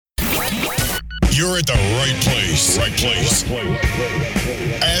You're at the right place. Right place.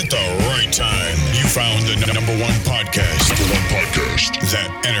 At the right time. You found the number one podcast.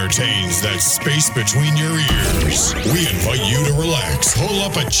 That entertains that space between your ears. We invite you to relax, pull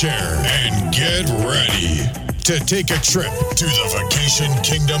up a chair, and get ready to take a trip to the vacation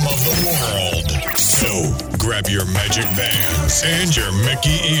kingdom of the world. So, grab your magic bands and your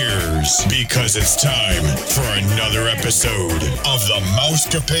Mickey ears, because it's time for another episode of the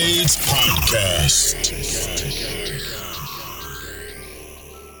Mousecapades Podcast.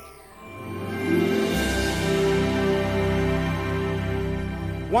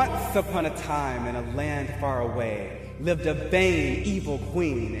 Once upon a time in a land far away lived a vain, evil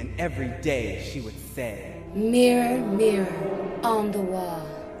queen, and every day she would say, "Mirror, mirror on the wall,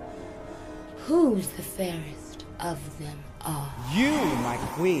 who's the fairest of them all?" "You, my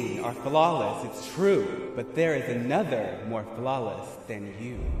queen, are flawless, it's true, but there is another more flawless than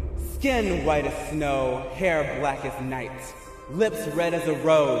you. Skin white as snow, hair black as night, lips red as a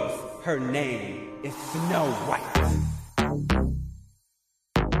rose, her name is Snow White."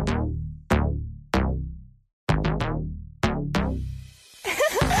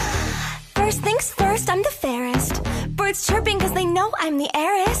 First things first, I'm the fairest. Birds chirping because they know I'm the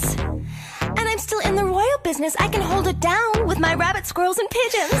heiress. And I'm still in the royal business. I can hold it down with my rabbits, squirrels, and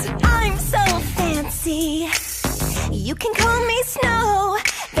pigeons. I'm so fancy. You can call me Snow.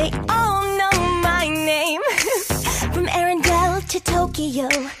 They all know my name. From Arendelle to Tokyo,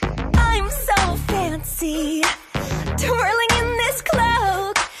 I'm so fancy. Twirling in this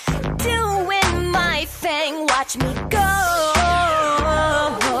cloak, doing my thing. Watch me go.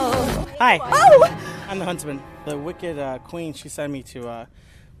 Hi. Oh! I'm the huntsman. The wicked queen, she sent me to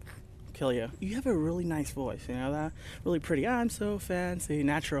kill you. You have a really nice voice, you know that? Really pretty. I'm so fancy,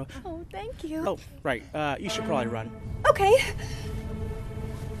 natural. Oh, thank you. Oh, right. You should probably run. Okay.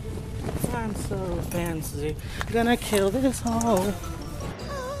 I'm so fancy. Gonna kill this hoe.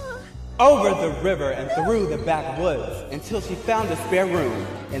 Over the river and through the backwoods until she found a spare room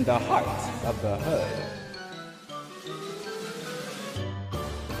in the heart of the hood.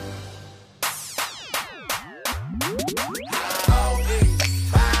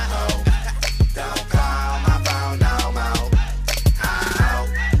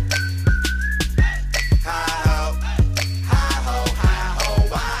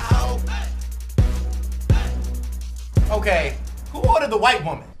 Okay, who ordered the white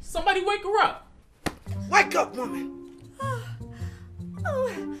woman? Somebody wake her up. Wake up, woman. Oh,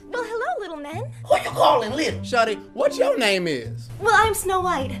 well, hello, little men. Who you calling little? Shawty, what your name is? Well, I'm Snow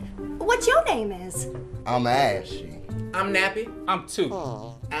White. What's your name is? I'm Ashy. I'm Nappy. I'm two.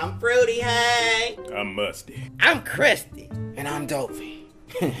 I'm Fruity, hey. I'm Musty. I'm Krusty. And I'm Dopey.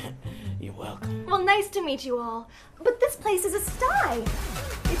 You're welcome. Well, nice to meet you all. But this place is a sty.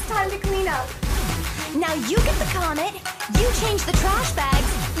 It's time to clean up. Now you get the comet, you change the trash bags,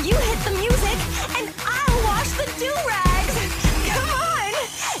 you hit the music, and I'll wash the do-rags. Come on,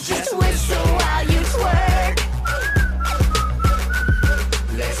 just whistle while you twerk.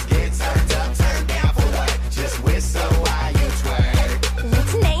 Let's get turned up, turned down for what? Just whistle while you twerk.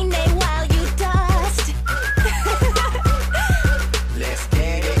 Let's nay-nay while you dust. Let's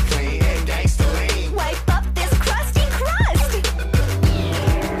get it clean and gangsta-lean. Wipe up this crusty crust.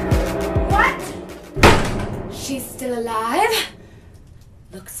 What? She's still alive?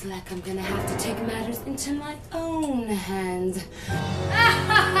 Looks like I'm gonna have to take matters into my own hands.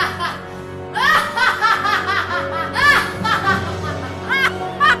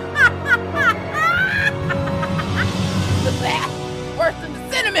 Worse than the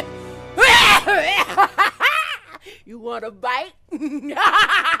cinnamon. You want a bite?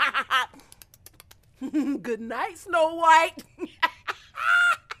 Good night, Snow White.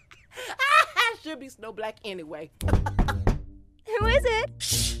 I should be Snow Black anyway. Who is it?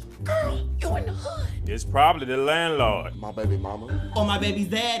 Girl, you in the hood. It's probably the landlord. My baby mama. Or my baby's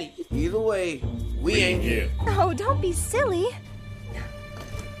daddy. Either way, we ain't here. Oh, don't be silly.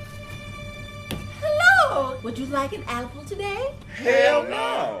 Hello. Would you like an apple today? Hell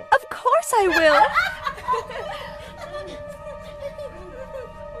no. Of course I will.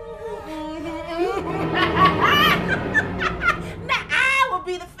 Now I will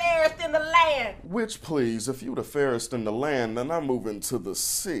be the fairest in the land. Which, please, if you the fairest in the land, then I'm moving to the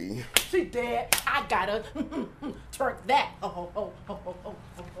sea. She dead. I gotta twerk that.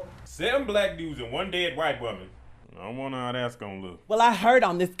 7 black dudes and 1 dead white woman. I wonder how that's gonna look. Well, I heard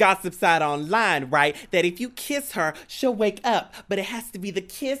on this gossip site online, right, that if you kiss her, she'll wake up, but it has to be the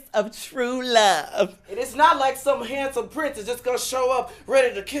kiss of true love. And it's not like some handsome prince is just gonna show up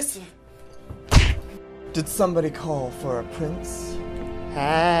ready to kiss her. Did somebody call for a prince?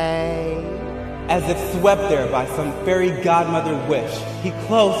 Hey. As if swept there by some fairy godmother wish, he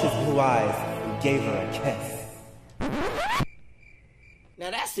closed his blue eyes and gave her a kiss.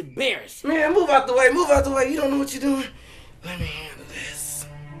 Now that's embarrassing. Man, move out the way, move out the way. You don't know what you're doing. Let me handle this.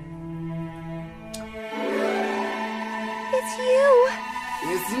 It's you.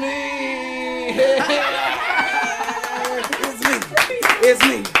 It's me. It's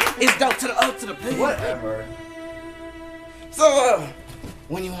me. It's dope to the up to the P. Whatever. So,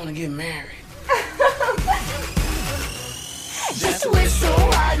 when you want to get married? Just whistle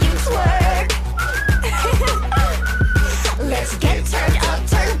while you twerk. Let's get turned up,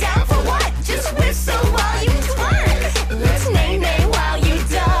 turned down for what? Just whistle while you twerk. Let's nay-nay while you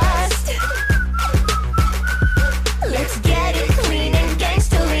dust. Let's get it clean and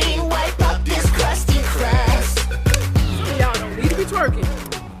gangsta lean. Wipe up this crusty crust. Y'all don't need to be twerking.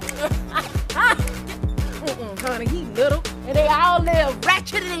 Honey, he little, and they all live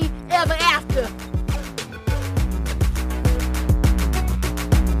ratchetly ever after.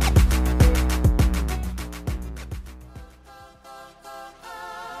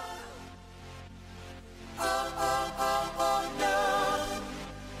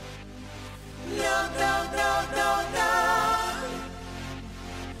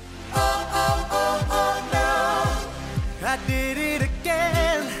 I did it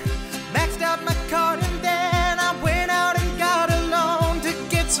again, maxed out my card and then I went out and got a loan to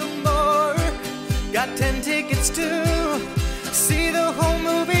get some more. Got 10 tickets to see the whole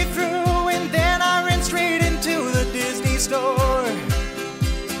movie through and then I ran straight into the Disney store.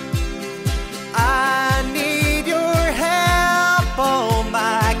 I need your help, all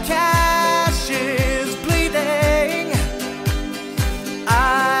my cash is bleeding.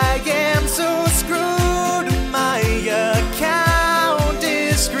 I am so screwed, my account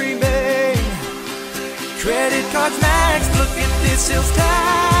is screaming. Credit cards maxed, look at this sales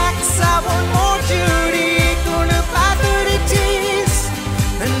tax. I want more Judy, gonna buy 30 tees.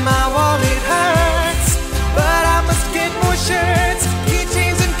 And my wallet hurts, but I must get more shirts,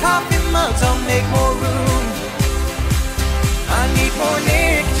 keychains and coffee mugs, I'll make more room. I need more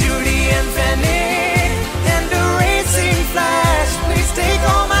Nick, Judy and Fanny, and a racing flash. Please take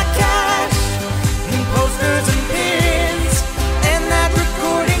all my cash, and posters and pins, and that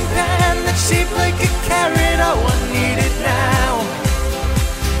recording pen that's shaped like a carrot. Oh, I need it now.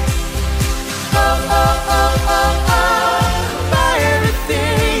 Oh, oh, oh, oh, oh, buy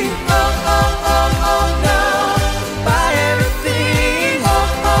everything. Oh, oh, oh, oh, no, buy everything.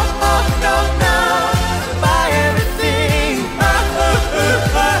 Oh, oh, oh, no, no, buy everything. Oh, oh,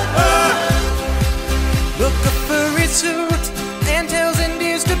 oh, oh, oh. Look up for a suit and tails and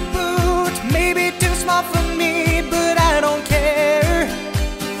ears to boot. Maybe too small for me, but I don't care.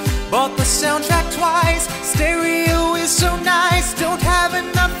 Bought the soundtrack twice, stereo is so nice. Don't have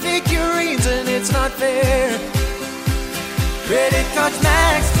enough figurines and it's not fair. Credit cards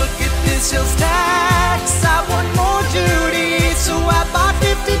maxed, look at this sales tax. I want more Judy, so I bought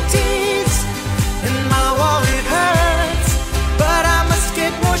 50 tees. And my wallet hurts, but I must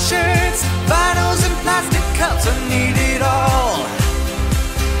get more shirts, vinyls and plastic cups. I need it all.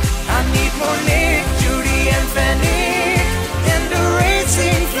 I need more Nick, Judy and Fanny, and a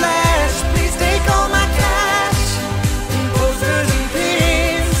racing flash. Please take all my cash, and posters and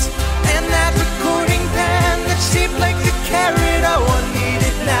pins, and that recording pen that's shaped like a carrot. Oh, I need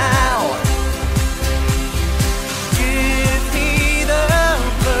it now. Give me the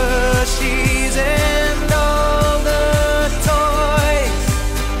plushies and all the toys.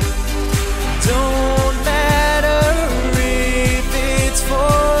 Don't matter if it's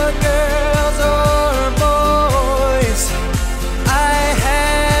for girls or boys. I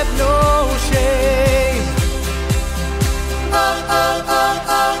have no shame. Oh, oh, oh,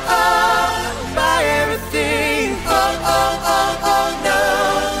 oh, oh, buy everything. Oh, oh, oh, oh, no,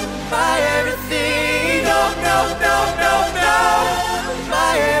 buy everything. No, no, no, no, no,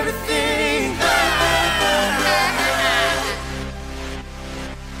 buy everything.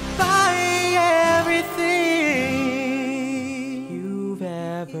 Buy everything. You've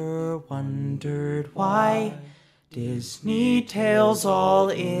ever wondered why Disney tales all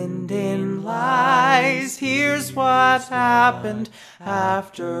end in lies? Here's what happened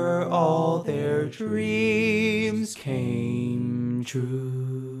after all their dreams came true.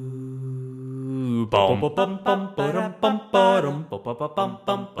 I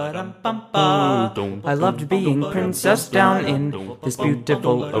loved being princess down in this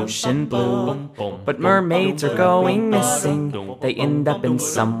beautiful ocean blue, but mermaids are going missing. They end up in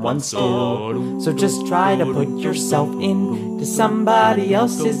someone's stew. So just try to put yourself in to somebody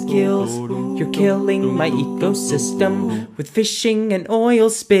else's gills. You're killing my ecosystem with fishing and oil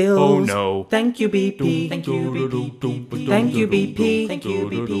spills. Oh no. Thank you, BP. Thank you, BP. Thank you, BP. Thank you,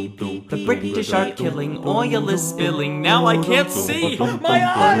 BP. The British are killing, oil is spilling. Now I can't see my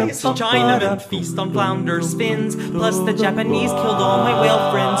eyes. Chinamen feast on flounder spins. Plus the Japanese killed all my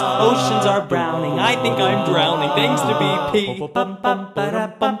whale friends. Oceans are browning. I think I'm drowning. Thanks to BP.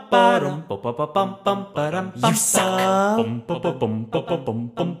 You suck.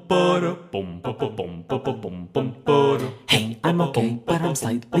 Hey, I'm okay, but I'm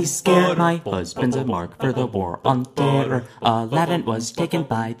slightly scared. My husband's a mark for the war on terror. Aladdin was taken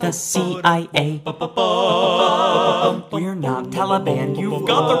by the CIA. We're not Taliban, you've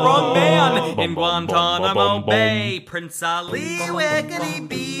got the wrong man. In Guantanamo Bay, Prince Ali Wickety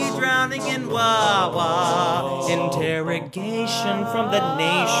Bee drowning in Wawa. Interrogation from the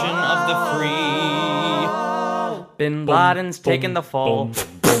nation of the free. Bin Laden's taken the fall.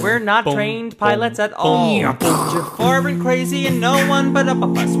 We're not trained pilots at all. You're foreign crazy and no one but up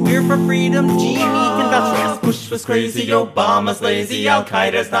us. We're for freedom, Genie can vouch for us. Bush was crazy, Obama's lazy,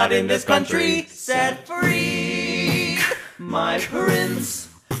 Al-Qaeda's not in this country. Set free, my prince.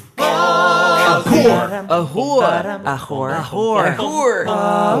 A whore. A whore. A whore. A whore. A whore.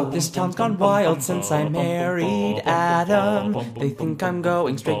 This town's gone wild since I married Adam. They think I'm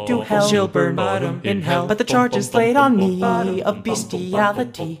going straight to hell. She'll burn bottom in hell. But the charges laid on me of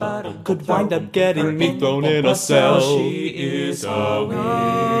bestiality could wind up getting me thrown in a cell. She is a witch.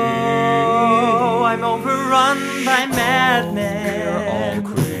 Oh, I'm overrun by madmen.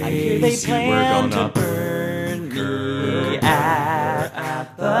 I hear they plan to burn me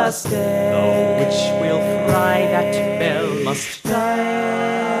at the stake, which we'll fry that bell must die.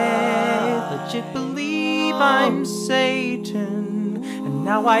 Legit believe I'm Satan, and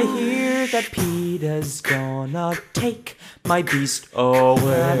now I hear that PETA's gonna take my beast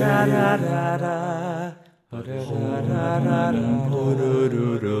away.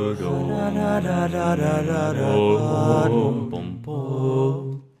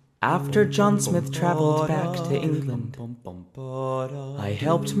 After John Smith traveled back to England, I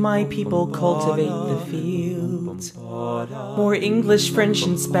helped my people cultivate the fields. More English, French,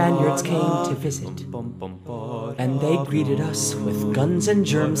 and Spaniards came to visit, and they greeted us with guns and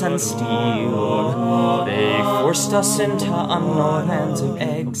germs and steel. They forced us into unknown lands of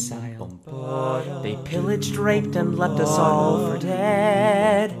exile. They pillaged, raped, and left us all for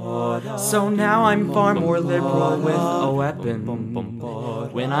dead. So now I'm far more liberal with a weapon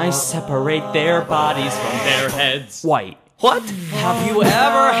when I separate their bodies from their heads. White. What? Have you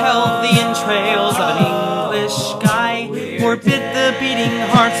ever held the entrails of an English guy or bit the beating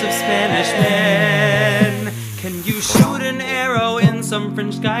hearts of Spanish men? Can you shoot an arrow in some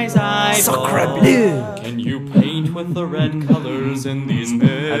French guy's eye? Sacre bleu! Can you paint with the red colors in these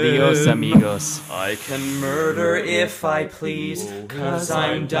men? Adios, amigos. I can murder if I please, 'cause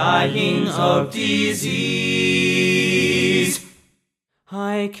I'm dying of disease.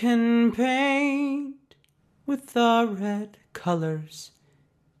 I can paint with the red colors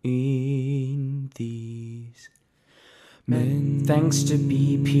in these men. Thanks to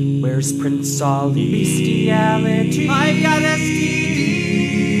BP, where's Prince Ali? Bestiality. I've got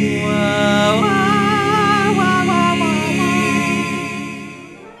STD. Whoa, whoa, whoa, whoa,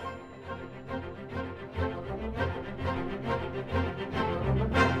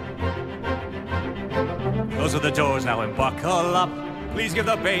 whoa. Close the doors now and buckle up. Please give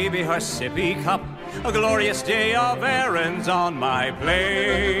the baby her sippy cup. A glorious day of errands on my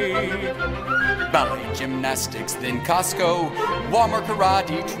plate. Ballet, gymnastics, then Costco, Walmart,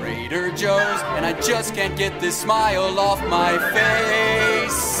 karate, Trader Joe's, and I just can't get this smile off my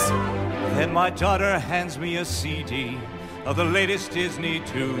face. Then my daughter hands me a CD of the latest Disney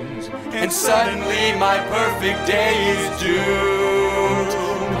tunes, and suddenly my perfect day is doomed.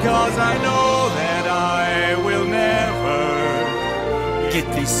 'Cause I know that I will never get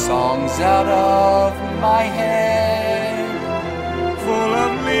these songs out of my head. Full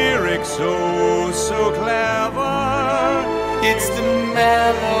of lyrics so clever. It's the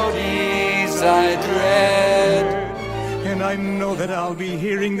melodies I dread. And I know that I'll be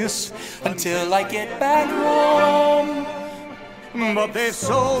hearing this until I get back home. But they've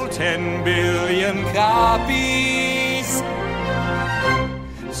sold 10 billion copies,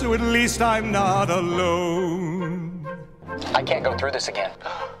 so at least I'm not alone. I can't go through this again.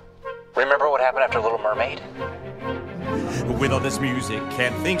 Remember what happened after Little Mermaid? With all this music,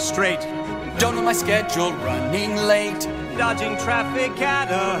 can't think straight. Don't know my schedule, running late. Dodging traffic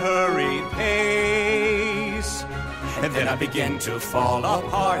at a hurried pace. And then I begin to fall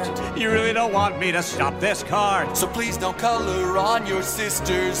apart. You really don't want me to stop this car. So please don't color on your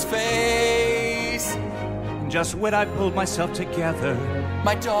sister's face. Just when I pulled myself together,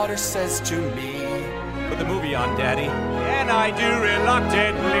 my daughter says to me, put the movie on, Daddy. And I do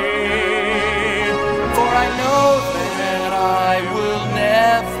reluctantly. For I know that I will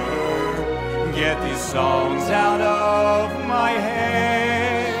never get these songs out of my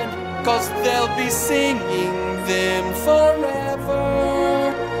head. 'Cause they'll be singing them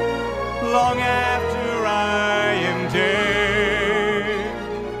forever, long after I am dead.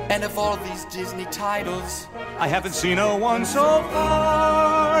 And of all these Disney titles, I haven't seen a one so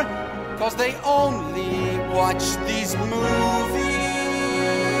far. 'Cause they only watch these movies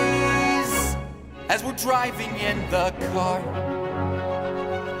as we're driving in the car.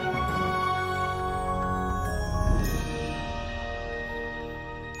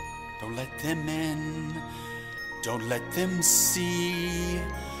 Don't let them in, don't let them see.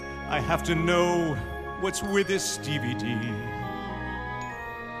 I have to know what's with this DVD.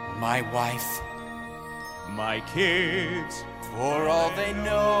 My wife, my kids, for all they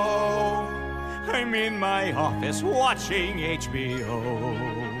know, I'm in my office watching HBO.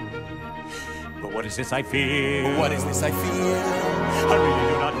 But what is this I feel? What is this I feel? I really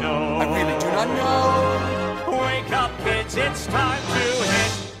do not know. I really do not know. Wake up, kids, it's time to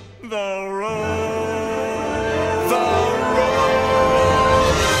hit the road. The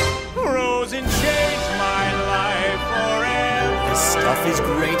road. Rosen changed my life forever. This stuff is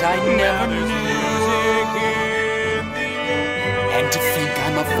great, I never knew. Music in the air. And to think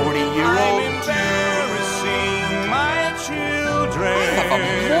I'm a 40-year-old I'm embarrassing my children. I have a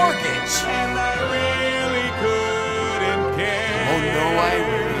mortgage. And I really couldn't care. Oh no, I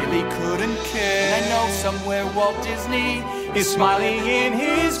really couldn't care. And I know somewhere Walt Disney is smiling in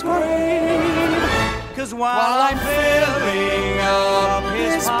his grave. 'Cause while I'm filling up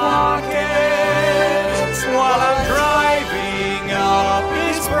his pockets, while I'm driving up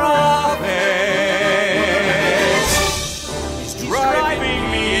his profits, he's driving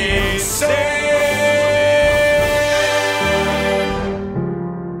me insane.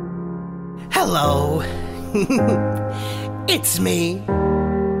 Hello. It's me.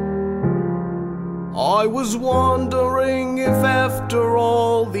 I was wondering if after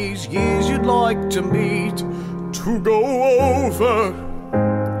all these years you'd like to meet to go over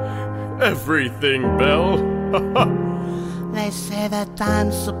everything, Belle. They say that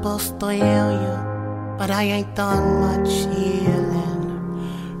I'm supposed to heal you, but I ain't done much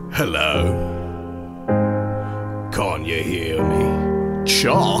healing. Hello. Can you hear me?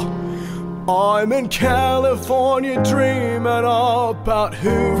 Sure. I'm in California dreaming about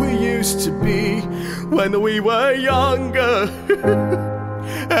who we used to be when we were younger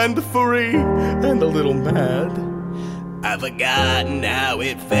and free and a little mad. I've forgotten how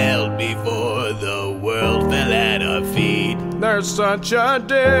it felt before the world fell at our feet. There's such a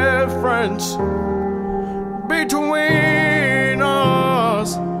difference between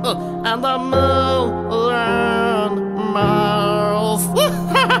us and the million miles.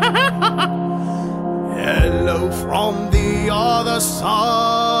 Hello from the other side.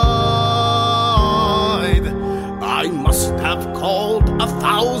 I must have called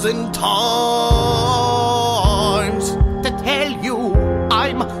 1,000 times to tell you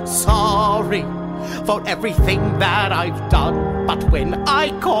I'm sorry for everything that I've done. But when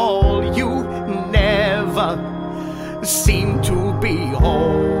I call, you never seem to be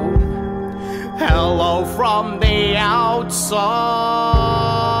home. Hello from the outside.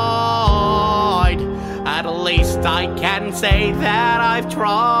 At least I can say that I've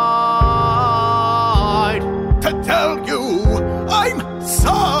tried to tell you I'm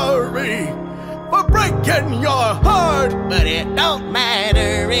sorry for breaking your heart. But it don't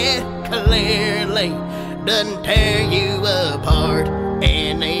matter, it clearly doesn't tear you apart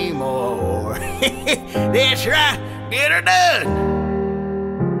anymore. That's right, get her done.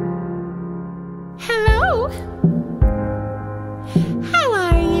 Hello. How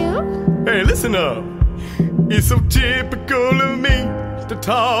are you? Hey, listen up. It's so typical of me to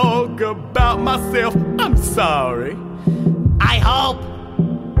talk about myself. I'm sorry. I hope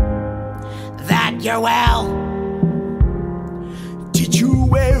that you're well. Did you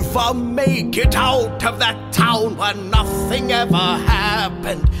ever make it out of that town where nothing ever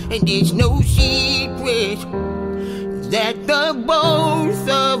happened? And there's no secret that the both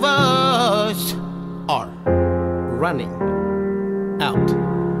of us are running out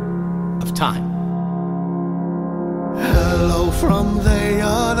of time. Hello from the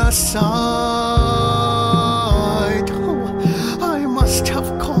other side. Oh, I must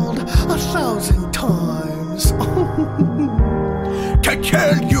have called 1,000 times. Oh, to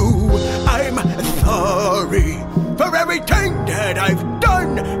tell you I'm sorry for everything that I've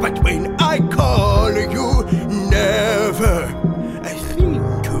done, but when I call you, never seem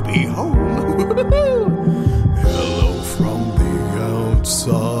to be home. Hello from the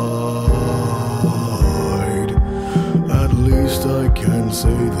outside. At least I can say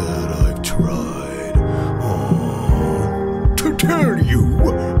that I've tried. To tell you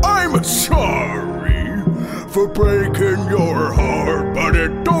I'm sorry for breaking your heart, but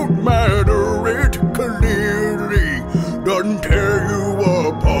it don't matter, it clearly doesn't tear you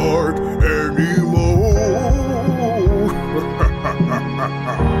apart anymore.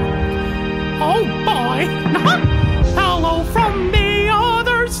 Oh boy! Hello from the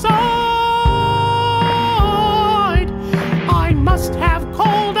other side. I must have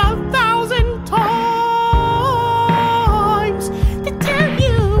called 1,000 times to tell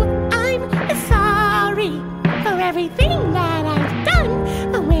you I'm sorry for everything that I've done,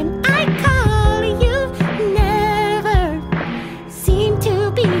 but when I call you, never seem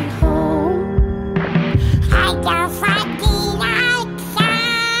to be home. Hello from the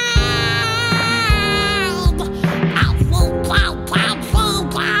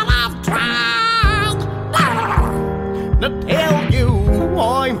to tell you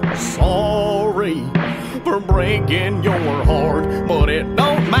I'm sorry for breaking your heart, but it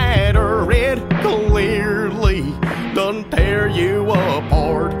don't matter, it clearly doesn't tear you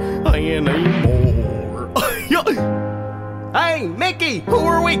apart anymore. Hey, Mickey, who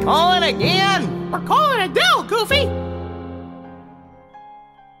are we calling again? We're calling Adele, Goofy!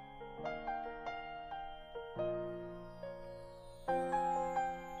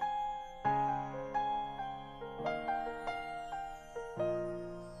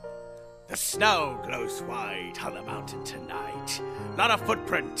 The snow glows white on the mountain tonight, not a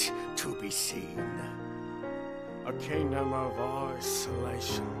footprint to be seen. A kingdom of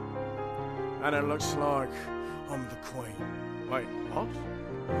isolation, and it looks like I'm the queen. Wait, what?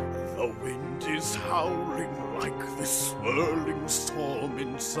 The wind is howling like this swirling storm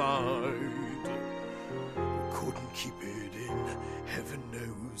inside. Couldn't keep it in, heaven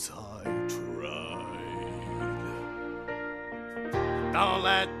knows I tried. Don't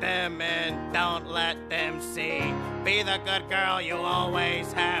let them in, don't let them see. Be the good girl you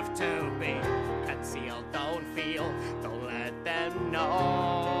always have to be. Conceal, don't feel, don't let them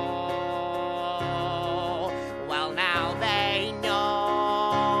know. Well, now they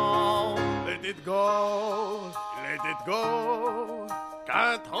know. Let it go, let it go.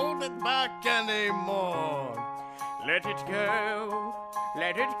 Can't hold it back anymore. Let it go,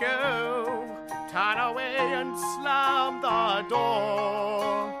 let it go. Turn away and slam the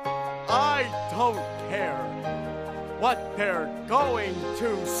door. I don't care what they're going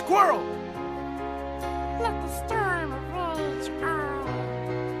to. Squirrel! Let the storm rage on.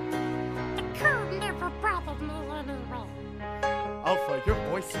 The cold never bothered me anyway. Alpha, your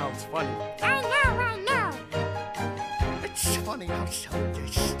voice sounds funny. I know. It's funny how so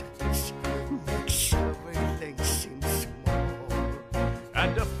distance makes everything seem small.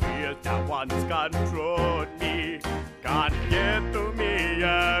 And the fear that once controlled me can't get to me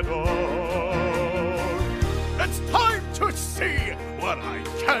at all. It's time to see what I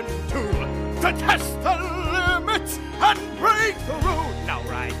can do to test the limits and break through. No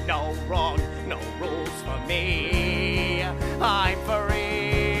right, no wrong, no rules for me. I'm free.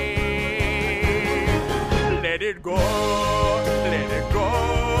 Let it go, let it go.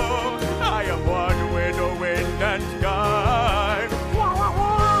 I am one with the wind and sky.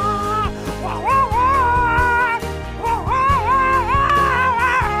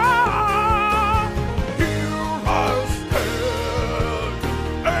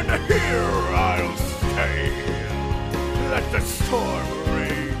 Let the storm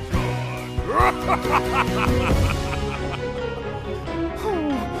rage on.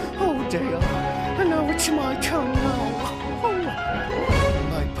 Oh dear. Now it's my turn now.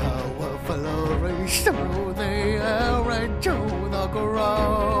 My powerful race through the air and to the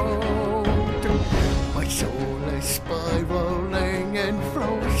ground. My soul is spiraling in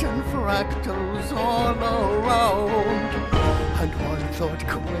frozen fractals all around. And one thought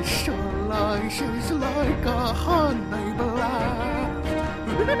crystallizes like a honey blast.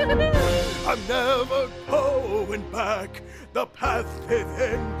 I'm never going back. The path is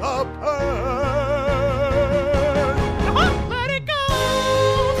in the past. Let it go,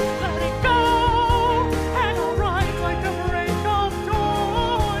 and I'll rise like the break of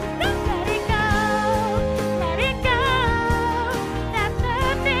dawn. Let it go, that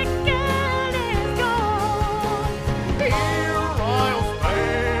perfect girl is gone. Here I'll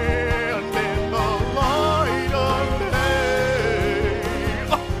stand in the light of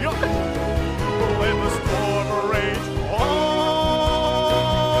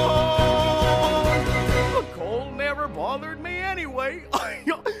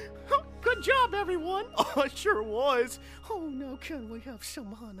everyone. Oh, it sure was. Oh, now can we have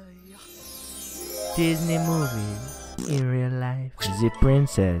some honey? Disney movies in real life. The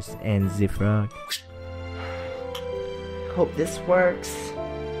Princess and the Frog. Hope this works.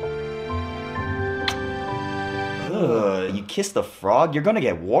 Ugh, you kiss the frog, you're gonna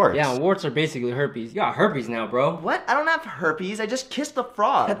get warts. Yeah, warts are basically herpes. You got herpes now, bro. What? I don't have herpes, I just kissed the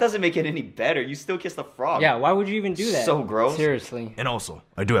frog. That doesn't make it any better, you still kiss the frog. Yeah, why would you even do that? So gross. Seriously. And also,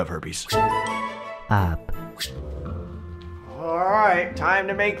 I do have herpes. Up. Alright, time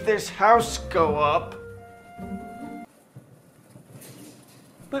to make this house go up.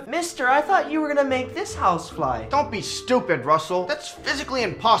 But mister, I thought you were gonna make this house fly. Don't be stupid, Russell. That's physically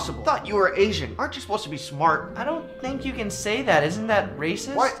impossible. Thought you were Asian. Aren't you supposed to be smart? I don't think you can say that. Isn't that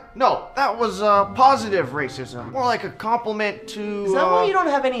racist? What? No, that was positive racism. More like a compliment to. Is that why you don't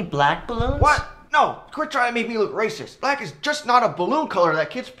have any black balloons? What? No, quit trying to make me look racist. Black is just not a balloon color that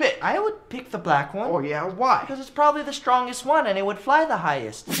kids pick. I would pick the black one. Oh yeah, why? Because it's probably the strongest one and it would fly the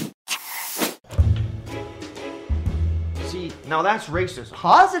highest. See, now that's racism.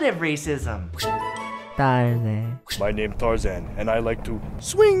 Positive racism. Tarzan. My name's Tarzan, and I like to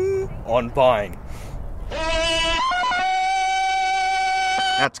swing on vine.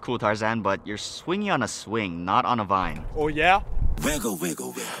 That's cool, Tarzan, but you're swinging on a swing, not on a vine. Oh yeah? Wiggle,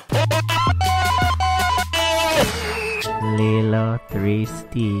 wiggle, wiggle. Lilo 3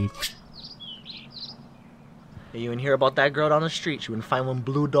 Stitch. Hey, you didn't hear about that girl down the street? She wouldn't find one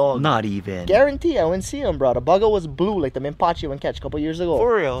blue dog. Not even. Guarantee I wouldn't see him, bro. The bugger was blue like the Minpachi one catch a couple years ago.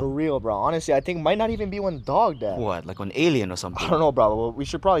 For real? For real, bro. Honestly, I think might not even be one dog that. What, like an alien or something? I don't know, bro. But we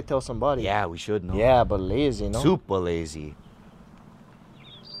should probably tell somebody. Yeah, we should know. Yeah, but lazy, no? Super lazy.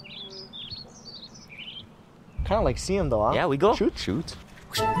 Kind of like see him though, huh? Yeah, we go. Shoot.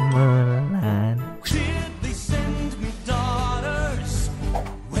 Mulan. Did they send me daughters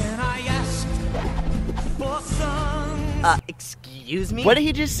when I asked for sons? Excuse me? What did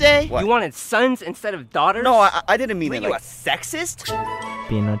he just say? You wanted sons instead of daughters? No, I didn't mean it you like... a sexist?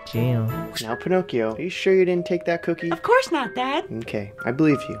 Pinocchio. Now, Pinocchio, are you sure you didn't take that cookie? Of course not, Dad. Okay, I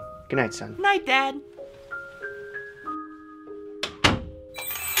believe you. Good night, son. Night, Dad.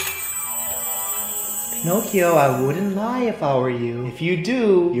 Pinocchio, I wouldn't lie if I were you. If you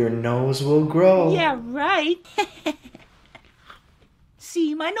do, your nose will grow. Yeah, right.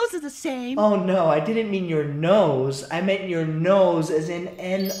 See, my nose is the same. Oh no, I didn't mean your nose. I meant your nose as in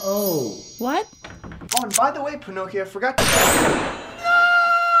N-O. What? Oh, and by the way, Pinocchio, I forgot to...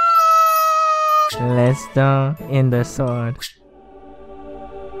 Leston in the Sword.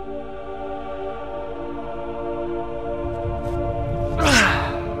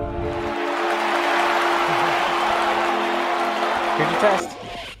 Here's your test.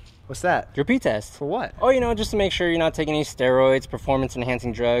 What's that? Your pee test. For what? Oh, just to make sure you're not taking any steroids,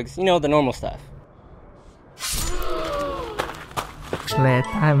 performance-enhancing drugs. The normal stuff.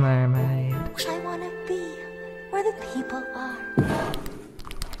 Little Mermaid. I want to be where the people are.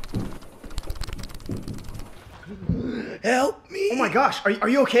 Help me! Oh my gosh, are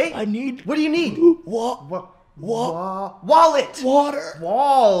you okay? I need... What do you need? Wallet! Water!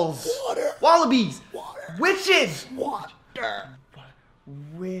 Walls! Water! Wallabies! Water! Witches! Water!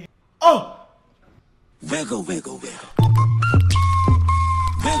 Oh! Wiggle, wiggle, wiggle.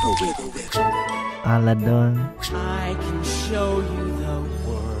 Wiggle, wiggle, wiggle. Aladdin. I can show you the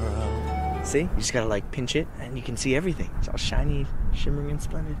world. See? You just gotta pinch it and you can see everything. It's all shiny, shimmering, and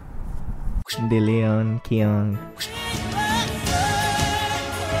splendid. De Leon Keong.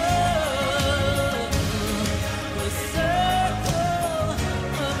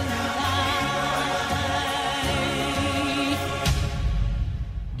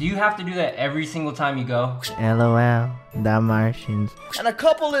 Do you have to do that every single time you go? LOL. The Martians. And a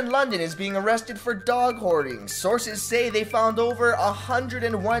couple in London is being arrested for dog hoarding. Sources say they found over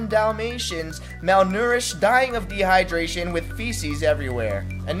 101 Dalmatians malnourished, dying of dehydration with feces everywhere.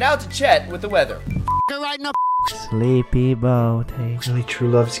 And now to Chet with the weather. Sleepy Beauty. Only true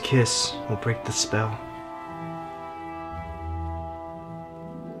love's kiss will break the spell.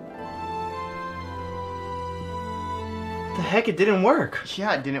 The heck, it didn't work.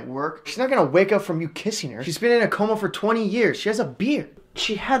 Yeah, it didn't work. She's not gonna wake up from you kissing her. She's been in a coma for 20 years. She has a beard.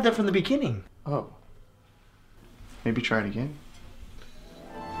 She had that from the beginning. Oh. Maybe try it again.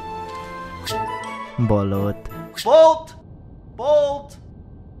 Bolot. Bolt! Bolt!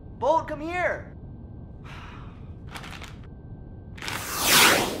 Bolt, come here!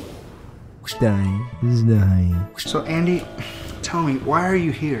 Dying. So, Andy, tell me, why are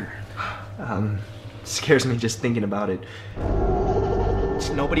you here? Scares me just thinking about it.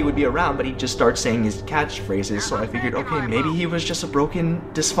 because nobody would be around, but he'd just start saying his catchphrases. So I figured, okay, maybe he was just a broken,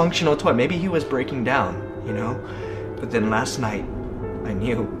 dysfunctional toy. Maybe he was breaking down, you know? But then last night, I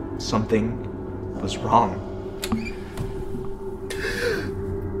knew something was wrong.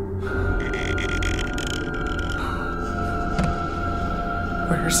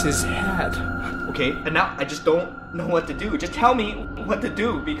 Where's his head? Okay, and now I just don't know what to do. Just tell me what to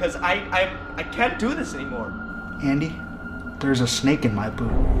do, because I can't do this anymore. Andy, there's a snake in my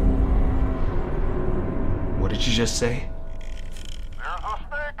boot. What did you just say?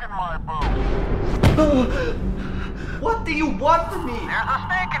 What do you want from me? There's a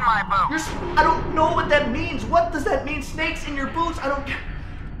snake in my boot. I don't know what that means. What does that mean? Snakes in your boots? I don't.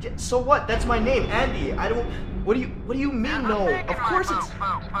 So what? That's my name, Andy. I don't. What do you mean? No, of course it's.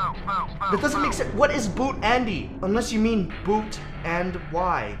 That doesn't make sense. What is boot, Andy? Unless you mean boot and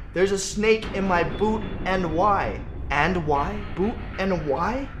why. There's a snake in my boot and why? And why? Boot and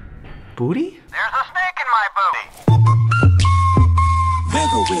why? Booty? There's a snake in my boot.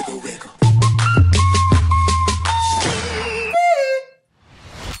 Wiggle, wiggle, wiggle.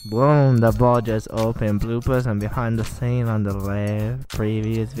 Boom, the ball just opened. Bloopers and behind the scene on the left.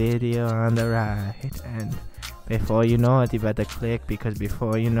 Previous video on the right. And before you know it, you better click, because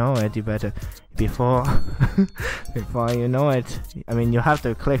before you know it, you better... Before you know it, I mean, you have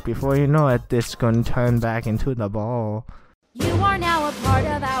to click before you know it, it's gonna turn back into the ball. You are now a part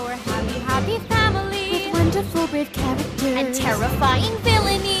of our happy, happy family. With wonderful, brave characters. And terrifying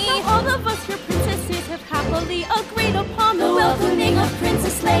villainy. Now all of us, your princesses, have happily agreed upon the welcoming of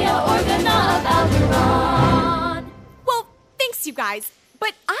Princess Leia, Organa of Alderaan. Well, thanks, you guys.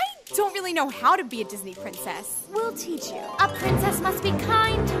 But I don't really know how to be a Disney princess. We'll teach you. A princess must be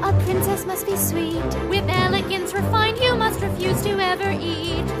kind. A princess must be sweet. With elegance refined, you must refuse to ever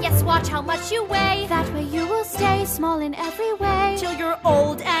eat. Yes, watch how much you weigh. That way you will stay small in every way. Till you're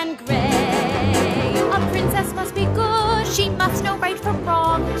old and gray. A princess must be good. She must know right from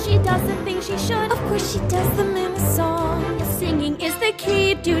wrong. She does the things she should. Of course she does them in a song. Singing is the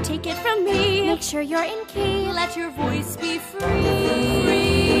key. Do take it from me. Make sure you're in key. Let your voice be free.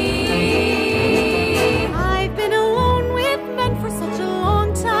 I've been alone with men for such a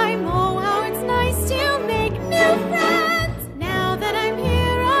long time. Oh, how it's nice to make new friends. Now that I'm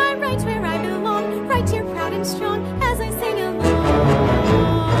here, I'm right where I belong. Right here, proud and strong, as I sing along.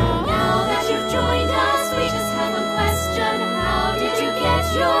 Now that you've joined us, we just have a question. How did you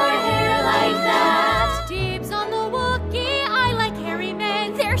get your hair like that? Dibs on the Wookiee, I like hairy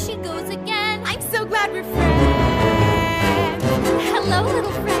men. There she goes again. I'm so glad we're friends. Hello,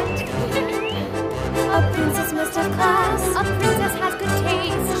 little friend. A princess must have class. A princess has good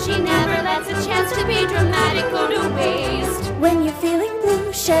taste. She never lets a chance to be dramatic go to waste. When you're feeling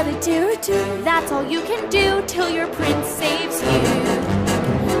blue, shed a tear or two. That's all you can do till your prince saves you.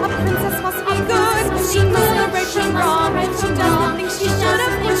 A princess must be good. She must know right from wrong. She does the things she should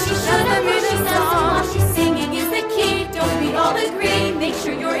have when she should have made a song. While she's singing is the key. Don't we all agree? Make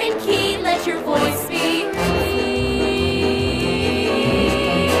sure you're in key. Let your voice be free.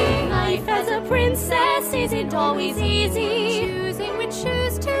 Life as a princess isn't always easy. Choosing which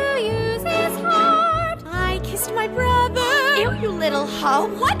shoes to use is hard. I kissed my brother. Ew, you little hoe.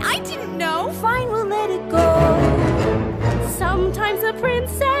 What? I didn't know. Fine, we'll let it go. Sometimes a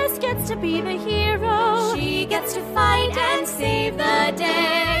princess gets to be the hero. She gets to fight and save the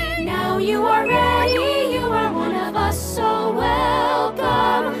day. Now you are ready. You are one of us, so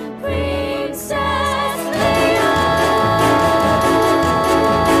welcome, Princess Leia.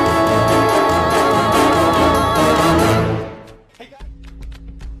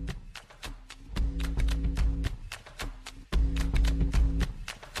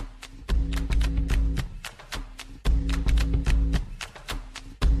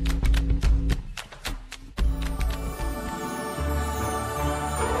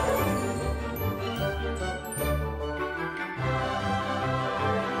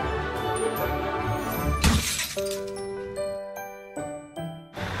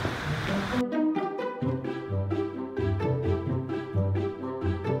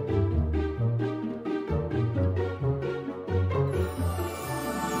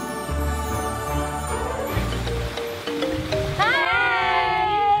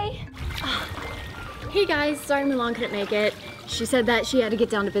 Hey guys, sorry Mulan couldn't make it. She said that she had to get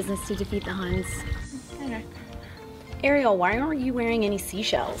down to business to defeat the Huns. Okay. Ariel, why aren't you wearing any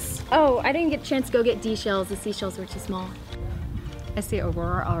seashells? Oh, I didn't get a chance to go get D-shells. The seashells were too small. I see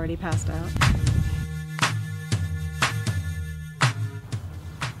Aurora already passed out.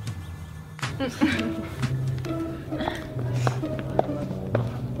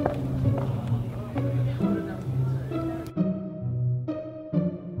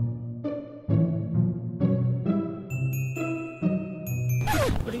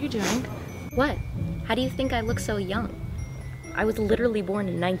 you doing? What? How do you think I look so young? I was literally born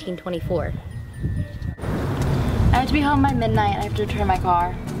in 1924. I have to be home by midnight. I have to return my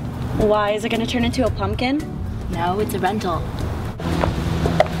car. Why? Is it gonna turn into a pumpkin? No, it's a rental.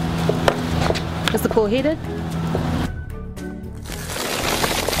 Is the pool heated?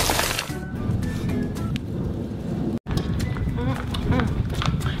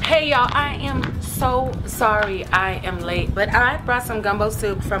 Hey y'all, I am so sorry I am late, but I brought some gumbo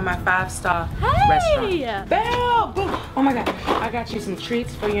soup from my 5-star restaurant. Belle! Boom! Oh my god, I got you some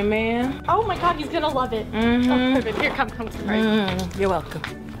treats for your man. Oh my god, he's gonna love it. Mm-hmm. Oh, perfect. Here, come. You're welcome.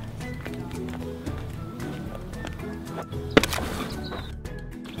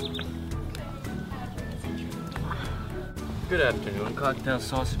 Good afternoon. Cocktail,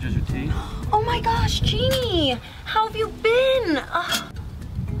 sausages, or tea? Oh my gosh, Jeannie! How have you been?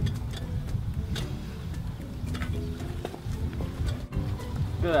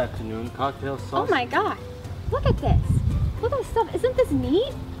 Good afternoon. Cocktail, sausages. Oh my god. Look at this. Look at this stuff. Isn't this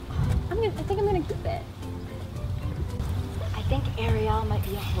neat? I think I'm gonna keep it. I think Ariel might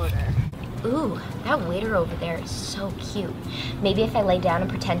be a hoarder. Ooh, that waiter over there is so cute. Maybe if I lay down and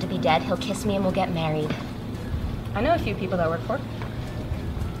pretend to be dead, he'll kiss me and we'll get married. I know a few people that work for it.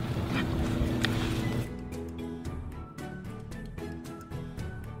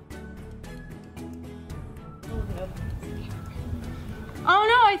 Oh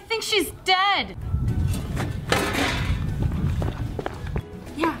no, I think she's dead.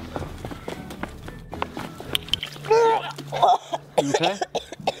 Yeah. Are you okay?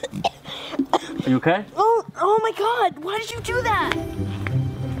 Are you okay? Oh my god, why did you do that?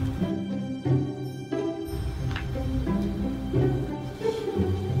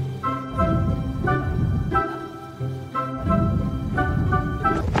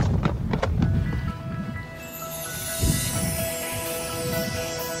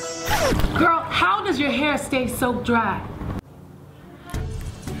 Girl, how does your hair stay so dry?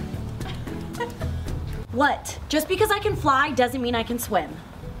 What? Just because I can fly doesn't mean I can swim.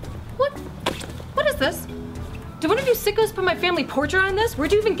 What is this? Did one of you sickos put my family portrait on this?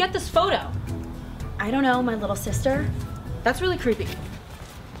 Where'd you even get this photo? I don't know, my little sister. That's really creepy.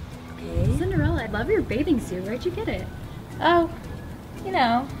 Okay. Cinderella, I love your bathing suit. Where'd you get it? Oh, you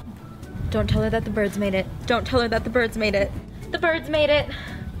know. Don't tell her that the birds made it. Don't tell her that the birds made it. The birds made it.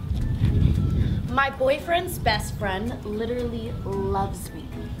 My boyfriend's best friend literally loves me.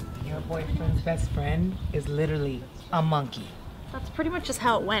 Your boyfriend's best friend is literally a monkey. That's pretty much just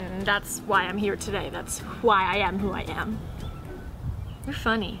how it went, and that's why I'm here today. That's why I am who I am. You're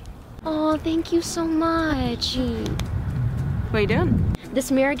funny. Oh, thank you so much. What are you doing?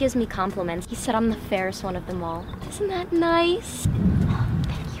 This mirror gives me compliments. He said I'm the fairest one of them all. Isn't that nice?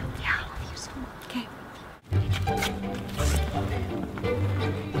 Thank you. Yeah, I love you so much. Okay.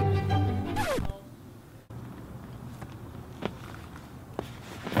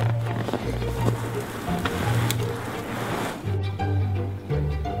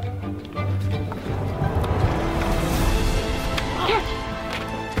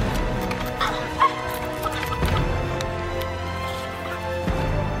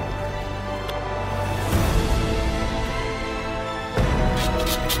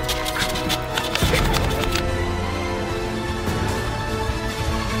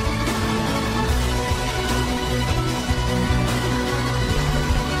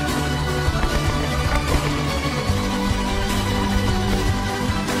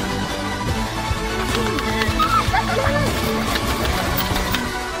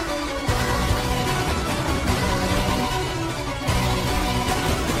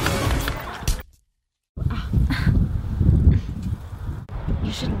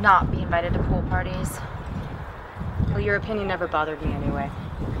 You should not be invited to pool parties. Well, your opinion never bothered me anyway.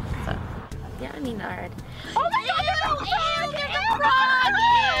 So. Yeah, I mean, alright. Oh my god, there's a frog!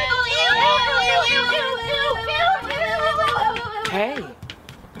 Hey.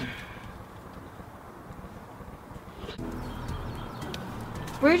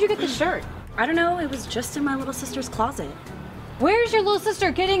 Where did you get the shirt? I don't know, it was just in my little sister's closet. Where's your little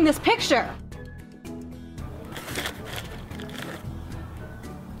sister getting this picture?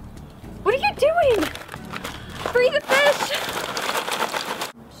 What are you doing? Free the fish!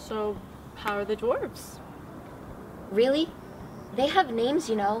 So, how are the dwarves? Really? They have names,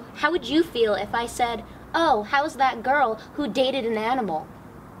 you know. How would you feel if I said, oh, how's that girl who dated an animal?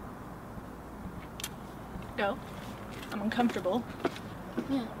 No. I'm uncomfortable.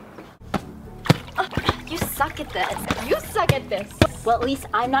 Yeah. Oh, you suck at this. You suck at this. Well, at least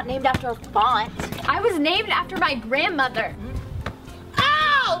I'm not named after a font. I was named after my grandmother.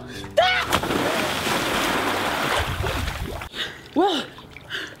 Well,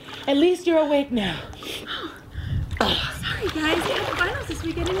 At least you're awake now. Sorry, guys. I had finals this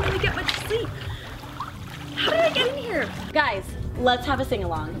week. I didn't really get much sleep. How did I get in here? Guys, let's have a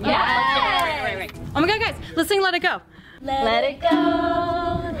sing-along. Yeah. Right. Oh my god, guys, let's sing Let It Go. Let it go.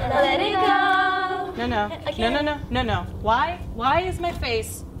 Let it go. No. Why is my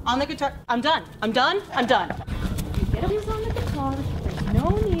face on the guitar? I'm done. You get it on the guitar. There's no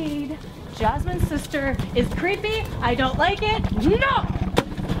need. Jasmine's sister is creepy. I don't like it. No!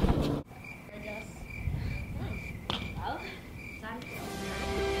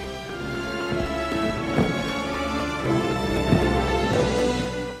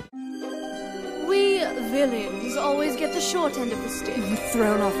 Villains always get the short end of the stick.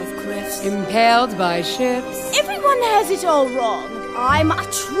 Thrown off of cliffs. Impaled by ships. Everyone has it all wrong. I'm a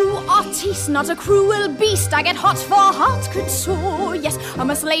true artiste, not a cruel beast. I get hot for haute couture. Yes, I'm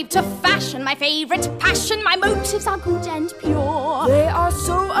a slave to fashion, my favorite passion. My motives are good and pure. They are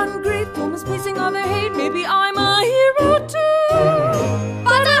so ungrateful, misplacing all their hate. Maybe I'm a hero too.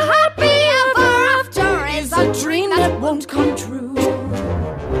 But a happy ever after is a dream that won't come true.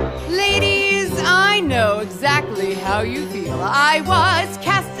 Ladies, I know exactly how you feel. I was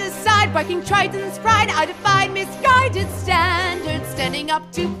cast aside, barking Triton's pride. I defied misguided standards, standing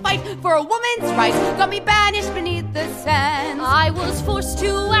up to fight for a woman's rights. Got me banished beneath the sands. I was forced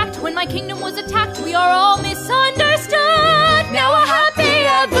to act when my kingdom was attacked. We are all misunderstood. Now a happy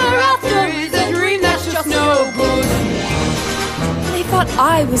ever after is a dream that's just no good. They thought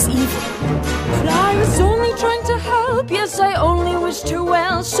I was evil, but I was only trying to help. Yes, I only wished her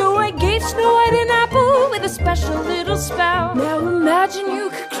well, so I gave Snow White an apple with a special little spell. Now imagine you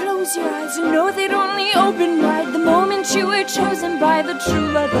could close your eyes and know they'd only open wide the moment you were chosen by the true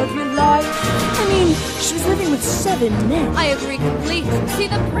love of your life. I mean, she was living with 7 men. I agree completely. See,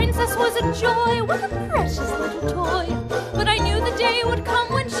 the princess was a joy, what a precious little toy. But I knew the day would come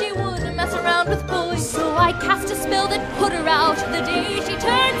when she wouldn't mess around with boys. So I cast a spell that put her out the day she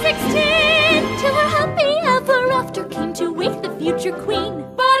turned 16. Till her happy ever after came to wake the future queen.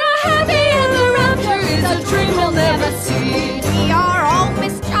 But a happy ever after is a dream we'll never see. We are all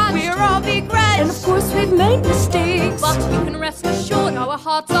misjudged, we're all begrudged, and of course we've made mistakes. But you can rest assured our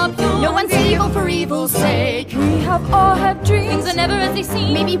hearts are pure. No one's evil for evil's sake. We have all had dreams, things are never as they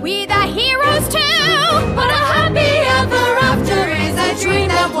seem. Maybe we the heroes too. But a happy ever after is a dream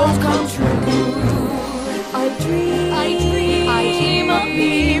that won't come true. I dream of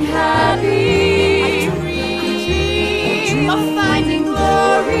being happy. I dream of finding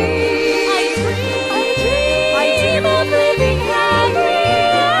glory. I dream of living happy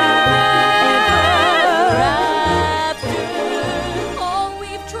ever after. All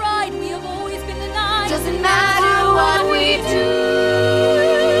we've tried, we have always been denied. Doesn't matter what we do.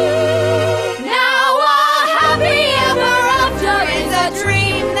 Now a happy ever after is a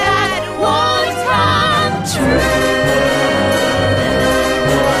dream that won't come true.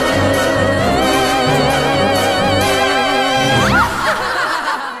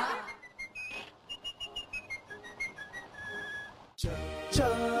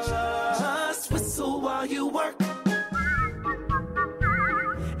 Just whistle while you work,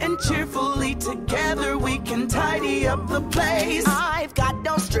 and cheerfully together we can tidy up the place. I've got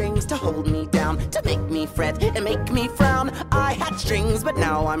no strings to hold me down, to make me fret and make me frown. I had strings, but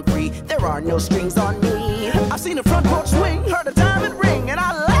now I'm free. There are no strings on me. I've seen a front porch swing, heard a diamond ring, and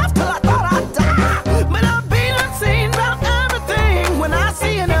I laughed till I thought I'd die. But I've been unseen about everything when I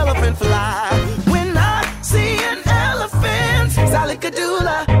see an elephant fly. When I see an elephant,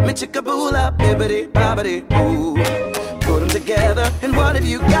 Salicadoola, Michicaboola, bibbidi bobbidi boo. Put them together, and what have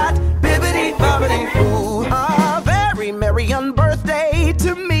you got? Bibbidi bobbidi boo. A very merry birthday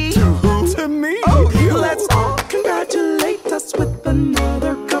to me. To who? To me? Oh, you. Let's all congratulate us with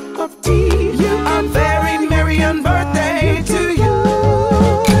another cup of tea. A very merry birthday to you.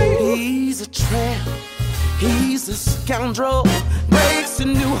 He's a tramp, he's a scoundrel, breaks a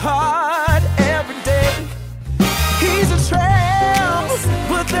new heart every day. He's a tramp,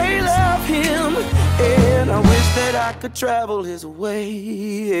 but they love him, and I wish that I could travel his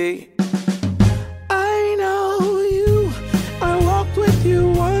way. I know you, I walked with you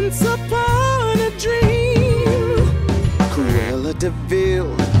once upon a dream. Cruella de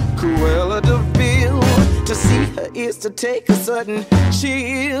Vil, Cruella de Vil. To see her is to take a sudden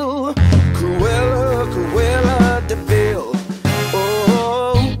chill. Cruella, Cruella de Vil.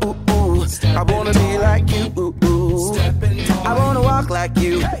 Oh, ooh, ooh. I wanna be like you. Ooh, ooh. I wanna walk like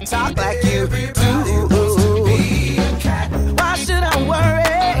you, talk like you. Ooh, ooh. Why should I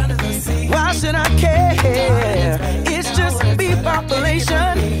worry? Why should I care? It's just bee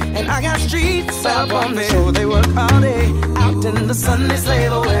population, and I got streets up on me. So they work all day, out in the sun they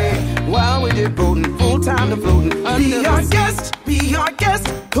slave away. it boating, full time to floating. Be our guest,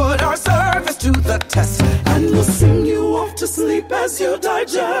 put our service to the test, and we'll sing you off to sleep as you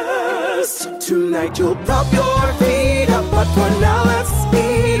digest. Tonight you'll prop your feet up, but for now let's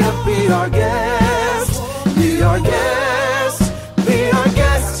speed up. Be our guest, be our guest, be our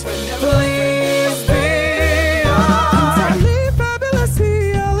guest. Please be our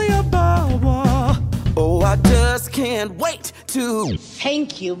fabulously Alibaba. Oh, I just can't wait to.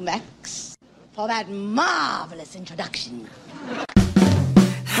 Thank you, Max, for that marvelous introduction.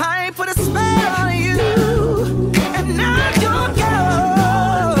 I put a spell on you, and now you're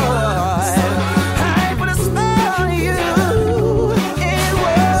gone. I put a spell on you, it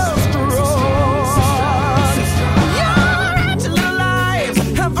was strong. Your angela lives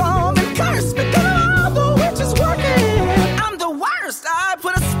have all been cursed because all the witches working. I'm the worst. I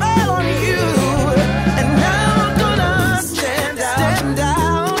put a spell on you, and now I'm gonna stand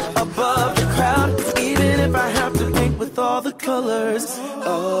out above the crowd, even if I have to paint with all the colors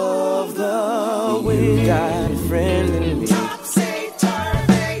of the wind. You've got a friend in me.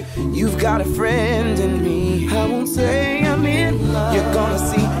 You've got a friend in me. I won't say I'm in love. You're gonna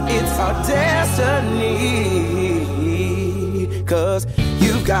see it's our destiny. 'Cause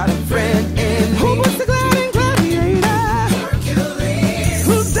you've got a friend in me. Who was the gliding gladiator? Hercules.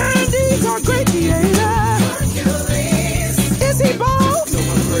 Whose dandies are great theater? Hercules. Is he bold?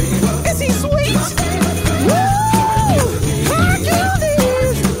 Is he sweet?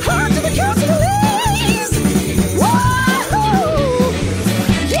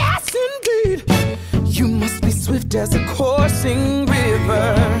 As a coursing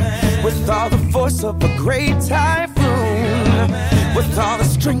river, with all the force of a great typhoon, with all the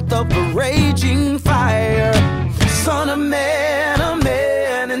strength of a raging fire. Son of man, a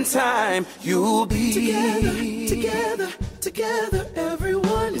man in time, you'll be together,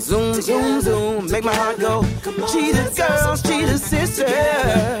 everyone. Zoom, zoom, zoom, make my heart go. Cheetah girls, cheetah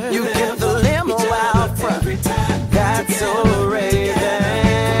sisters, you get the limo out front. That's so Raven.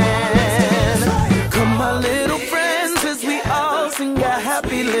 Come, my little friends, as we all sing a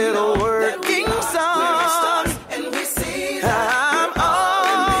happy little working song. I'm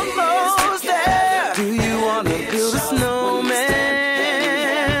almost there. Do you want to build a snowman?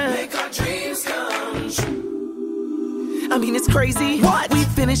 Make our dreams come true. I mean, it's crazy. What? We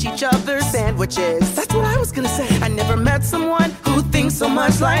finish each other's sandwiches. That's what I was gonna say. I never met someone who thinks so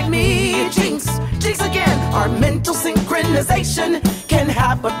much like me. Jinx, jinx again. Our mental synchronization can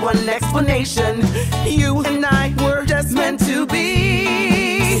have but one explanation. You and I were just meant to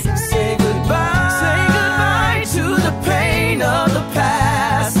be. Say goodbye to the pain of the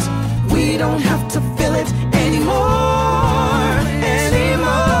past. We don't have to feel it anymore, anymore.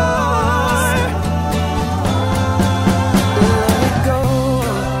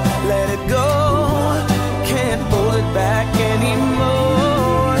 Let it go, can't hold it back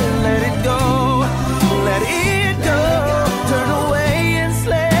anymore. Let it go, let it go. Turn away and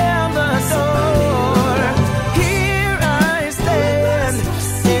slam the door. Here I stand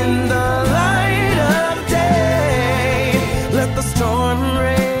in the light of day. Let the storm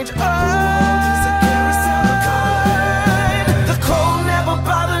rage on. The cold never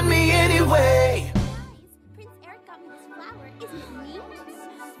bothered me anyway. Prince Eric got me this flower. Isn't it neat?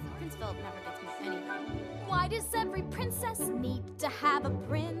 Prince Philip never gets me anything. Why does every princess need to have a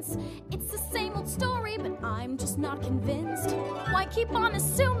prince? It's the same old story, but I'm just not convinced. Why keep on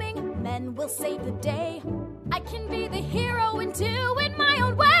assuming men will save the day? I can be the hero and do it my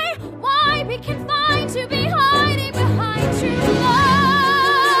own way. Why be confined to be hiding behind true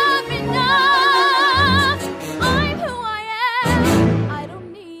love? Enough! I'm who I am. I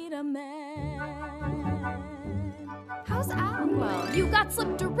don't need a man. How's Al? Well, you got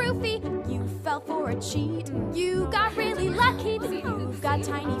slipped a roofie. You fell for a cheat. You got really lucky that you've got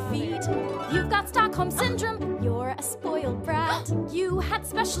tiny feet. You've got Stockholm Syndrome. You're a spoiled brat. You had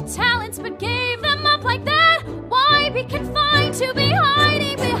special talents but gave them up like that. Why be confined to be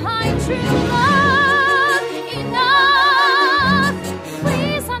hiding behind true love? Enough!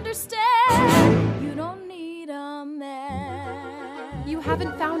 Please understand. You don't need a man. You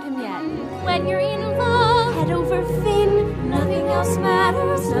haven't found him yet. When you're in love, head over Finn. Nothing else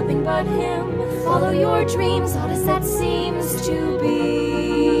matters, nothing but him. Follow your dreams, odd as that seems to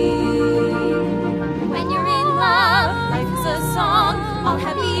be. When you're in love, life is a song. All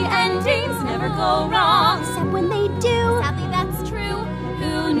happy endings never go wrong. Except when they do. Sadly, that's true.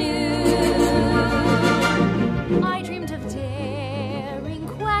 Who knew? I dreamed of daring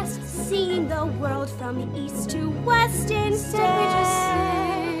quests, seeing the world from east to west. Instead, we just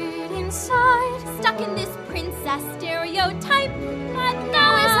stayed inside, stuck in this princess stereotype. But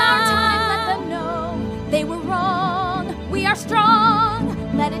now is our time. Let the strong.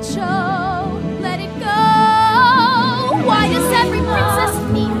 Let it show, let it go. Why does every princess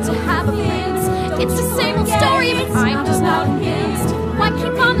need to have a prince? It's the same old story, but I'm just not convinced. Why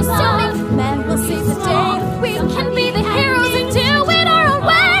keep on assuming men will save the day? We can be the heroes and do it our own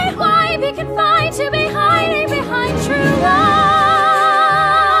way. Why be confined to be hiding behind true love?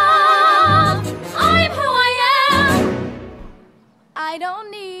 I'm who I am. I don't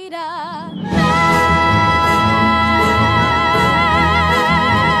need a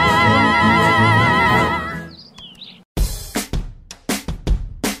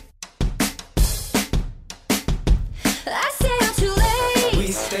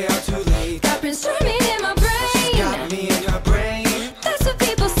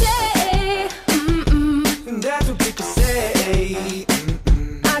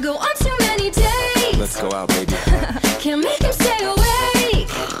Let's go out, baby. can't make him stay awake.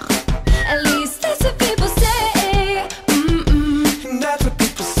 At least that's what people say. That's what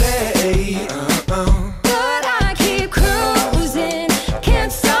people say. But I keep cruising,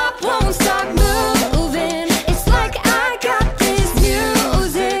 can't stop, won't stop moving. It's like I got this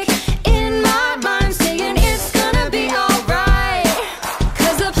music in my mind saying it's gonna be alright.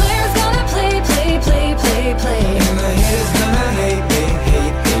 Cause the player's gonna play, play, play, play, play. And the haters gonna hate, hate,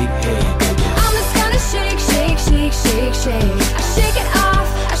 hate, hate, hate. I'm just gonna shake, shake, shake, shake, shake. I shake it off,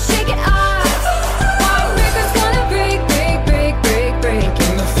 I shake it off. Heartbreaker's gonna break, break, break, break, break.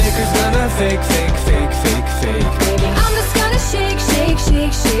 And the faker's gonna fake, fake, fake, fake, fake. I'm just gonna shake, shake,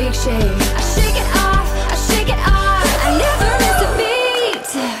 shake, shake, shake. I shake it off, I shake it off. I never miss a beat,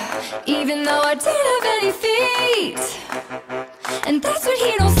 even though I don't have any feet. And that's what he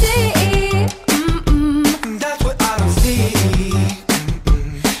don't see. That's what I don't see.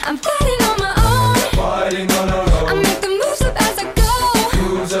 I'm fighting on my own. Fighting on our I own. make the moves up as I go.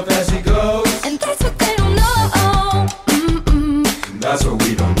 Moves up as he goes. And that's what they don't know. That's what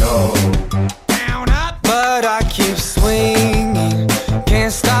we don't know. Down up. But I keep swinging.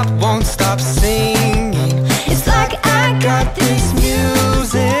 Can't stop, won't stop singing. It's like I got This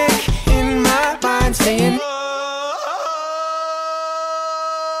music in my mind saying.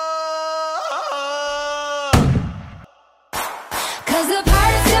 Cause the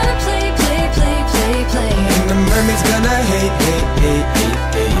pirate's gonna play, play, play, play, play. And the mermaid's gonna hate, hate, hate, hate,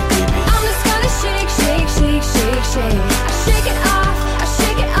 hate, baby. I'm just gonna shake, shake, shake, shake, shake. I shake it off, I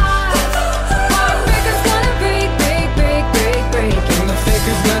shake it off. Heartbreaker's gonna break, break, break, break, break. And the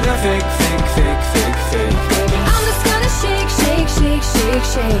faker's gonna fake, fake, fake, fake, fake. I'm just gonna shake, shake, shake, shake,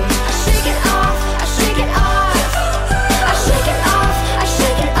 shake. I shake it off, I shake it off. I shake it off, I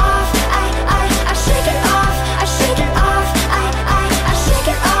shake it off. I shake it off, I shake it off. I shake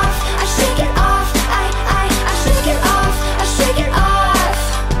it off, I shake it off. I shake it off, I shake it off.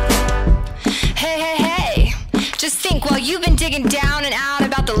 Hey, hey, hey. Just think, while you've been digging down and out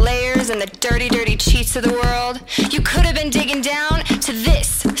about the layers and the dirty, dirty cheats of the world, you could have been digging down to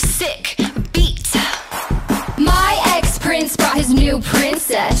this sick beat. My ex-prince brought his new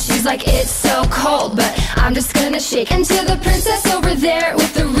princess. She's like, it's so cold, but I'm just gonna shake. And to the princess over there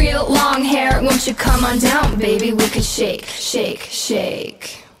with the real long hair, won't you come on down, baby? We could shake, shake,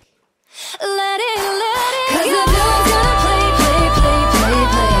 shake. Let it go. Cause the villain's gonna play, play, play, play,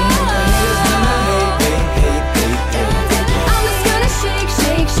 play. I'm just gonna shake,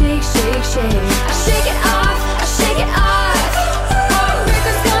 shake, shake, shake, shake. I shake it off, I shake it off.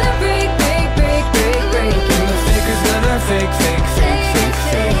 Heartbreaker's gonna break, break, break, break, break. And the faker's gonna fake, fake, fake, fake,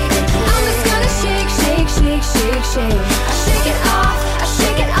 fake. I'm just gonna shake, shake, shake, shake, shake. I shake it off, I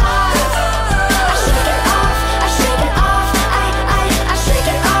shake it off. I shake it off, I shake it off. I shake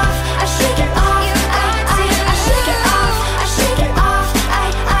it off, I shake it off. I shake it off, I shake it off. I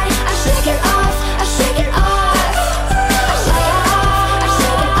shake it off, I shake it off. I shake it off, I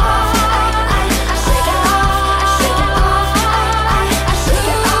shake it off. I shake it off, I shake it off. I shake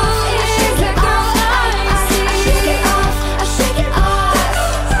it off, she's the girl I see. I shake it off, I shake it off. I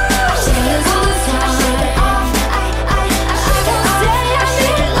shake it all the time. I shake it off. I shake it all day. I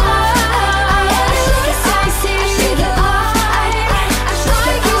shake it off. I shake it sexy. I shake it off. I shake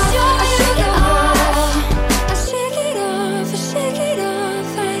it off. I shake it off. I shake it off. I shake it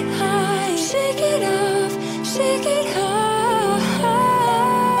off. I shake it off. Shake it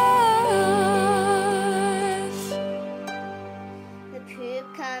off. The poop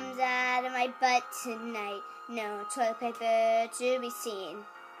comes out of my butt tonight. No toilet paper to be seen.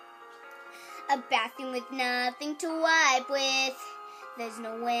 A bathroom with nothing to wipe with. There's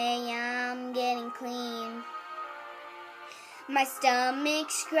no way I'm getting clean. My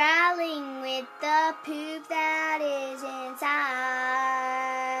stomach's growling with the poop that is inside.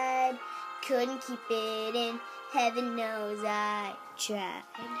 Couldn't keep it in, Heaven knows I tried.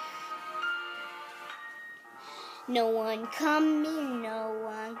 No one coming, no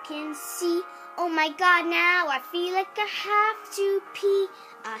one can see. Oh my God, now I feel like I have to pee.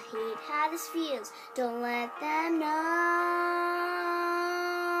 I hate how this feels, don't let them know.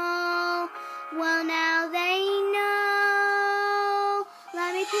 Well, now they know.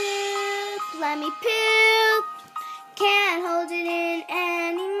 Let me poop, let me poop. Can't hold it in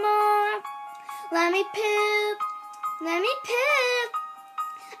anymore. Let me poop, let me poop.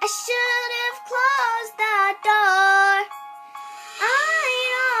 I should have closed that door. I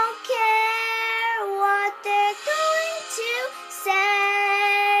don't care what they're going to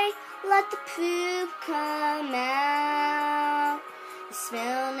say. Let the poop come out. The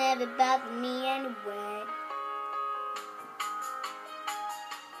smell never bothered me anyway.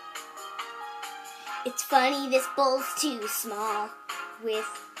 It's funny this bowl's too small. With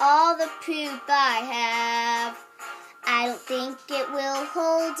all the poop I have, I don't think it will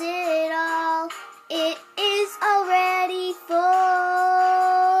hold it all. It is already full.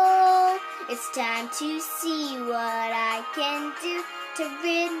 It's time to see what I can do to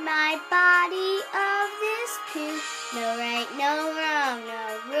rid my body of this poop. No right, no wrong,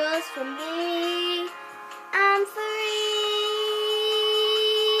 no rules for me. I'm free.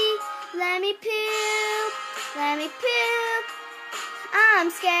 Let me poop, let me poop. I'm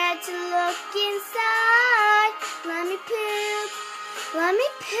scared to look inside. Let me poop, let me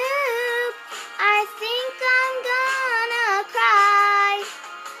poop. I think I'm gonna cry.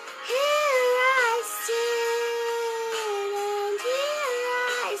 Here I sit and here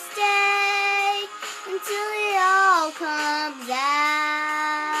I stay until it all comes out.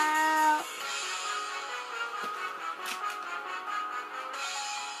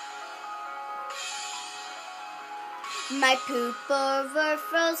 My poop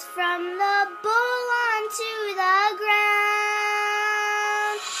overflows from the bowl onto the ground.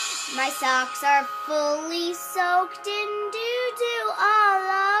 My socks are fully soaked in doo-doo all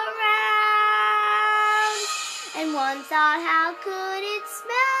around. And one thought, how could it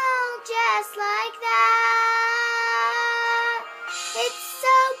smell just like that? It's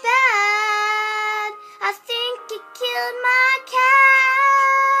so bad, I think it killed my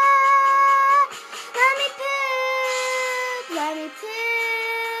cat. Let me poop, let me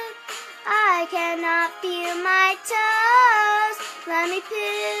poop. I cannot feel my toes. Let me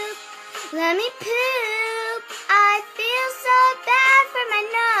poop, let me poop. I feel so bad for my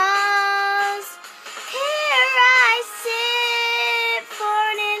nose. Here I sit for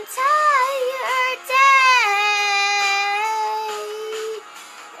an entire day.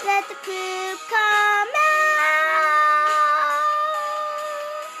 Let the poop come out.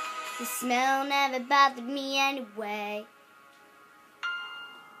 The smell never bothered me anyway.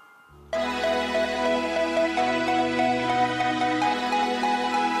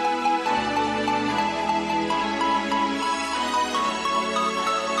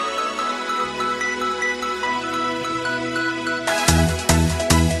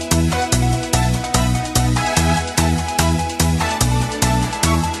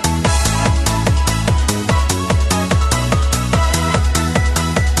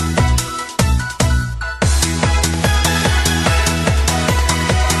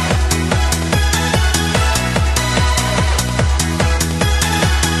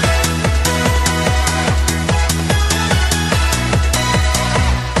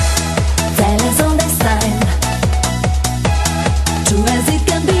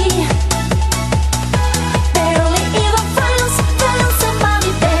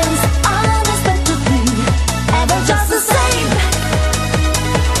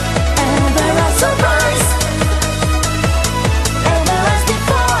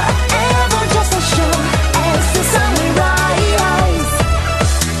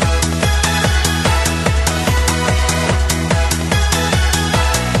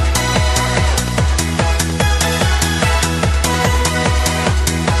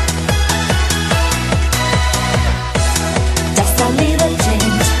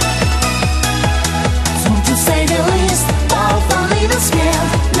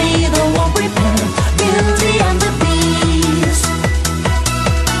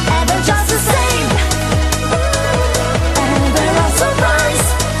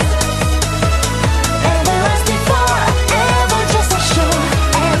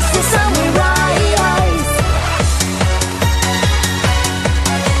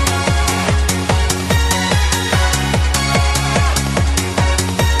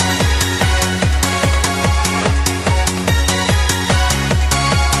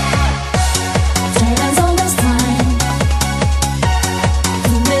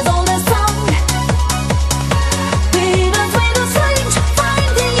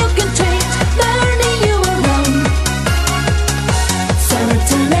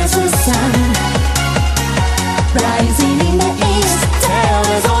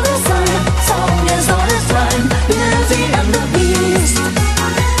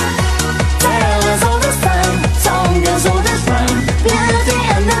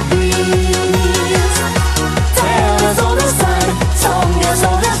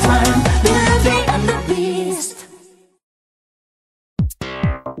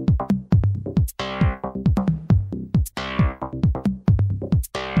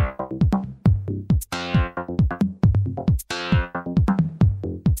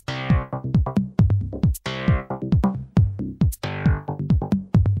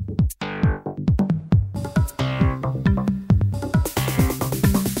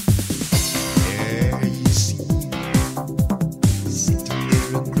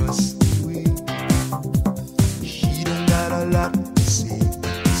 trust the way. She don't got a lot to say,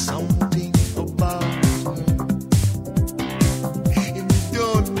 something about her. And you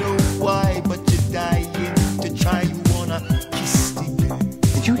don't know why, but you're dying to try. You wanna kiss the girl.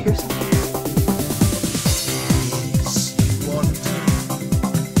 Did you hear something? Yes, you want to.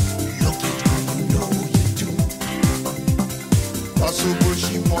 Look at her, you know you do. Possible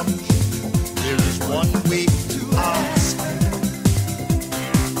she wants you. There is one way to ask her.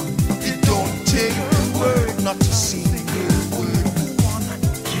 It don't take a word not to sing the word. You wanna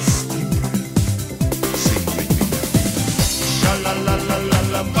kiss the girl. Sing with me now. Sha la la la la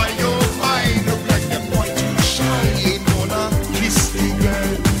la, by your mind, look like the point to shine. You wanna kiss the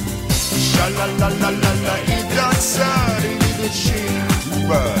girl. Sha la la la la la, it does sad, it is a shame to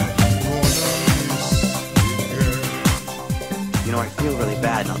burn. You wanna kiss the girl. You know, I feel really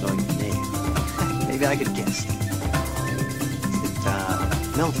bad not knowing your name. Maybe I could guess. Is it,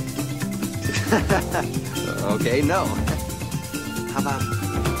 Milton? Okay, no. How about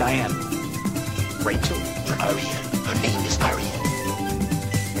Diane? Rachel? Ariel. Her name is Ariel.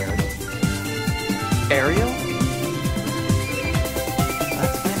 Ariel?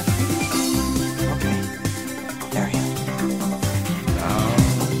 That's it. Okay. Ariel.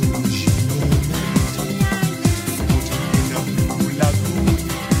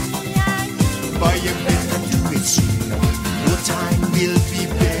 By a better do it sooner. Your time will be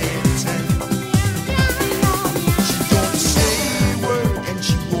better. She don't say a word and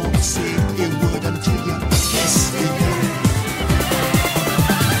she won't say a word until you kiss the girl.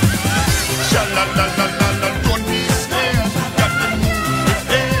 Sha la la la la la, don't be scared. Got to move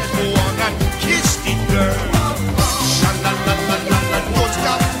prepared. Go on and kiss the girl. Sha la la la la la, don't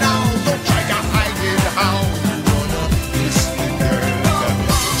stop now. Don't try to hide it how. You wanna kiss the girl.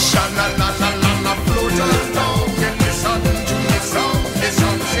 Sha la la la la la, float along and listen to the song. The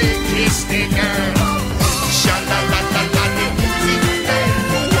song say kiss the girl. Sha la la la la, the music play.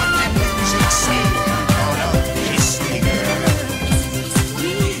 For what the music say. Wanna kiss the girl.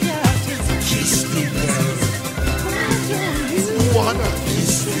 Kiss the girl. Wanna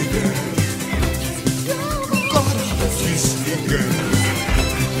kiss the girl. Gotta kiss the girl.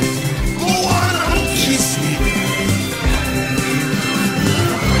 Wanna kiss the girl.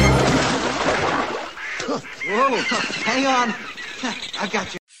 Whoa, hang on. I got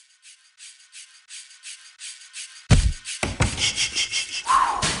you.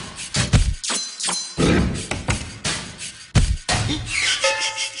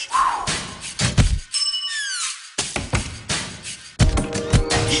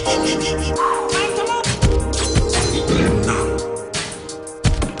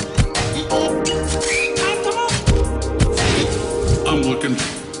 I'm looking.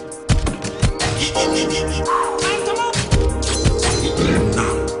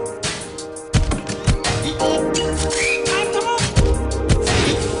 Now.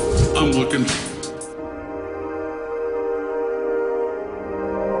 I'm looking.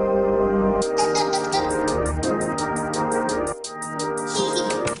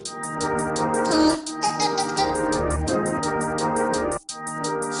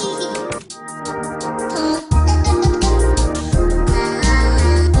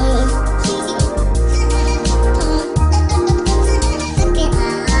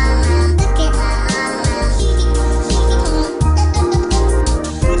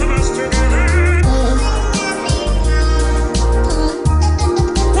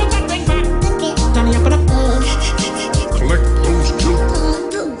 Collect those children.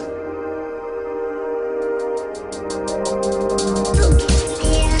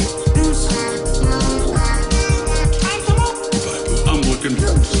 I'm looking.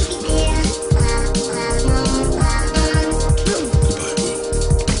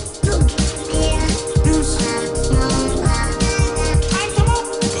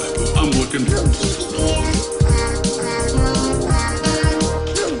 I'm looking.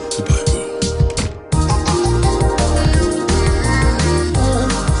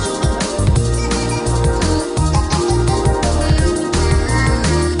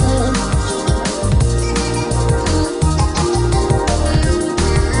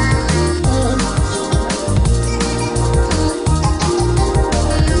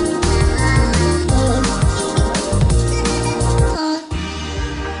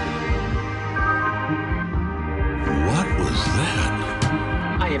 What was that?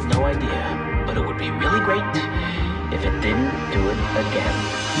 I have no idea, but it would be really great if it didn't do it again.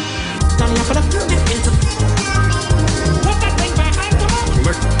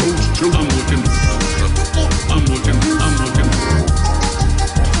 Collect those children. I'm looking. I'm looking.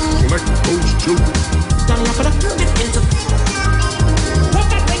 Collect those children.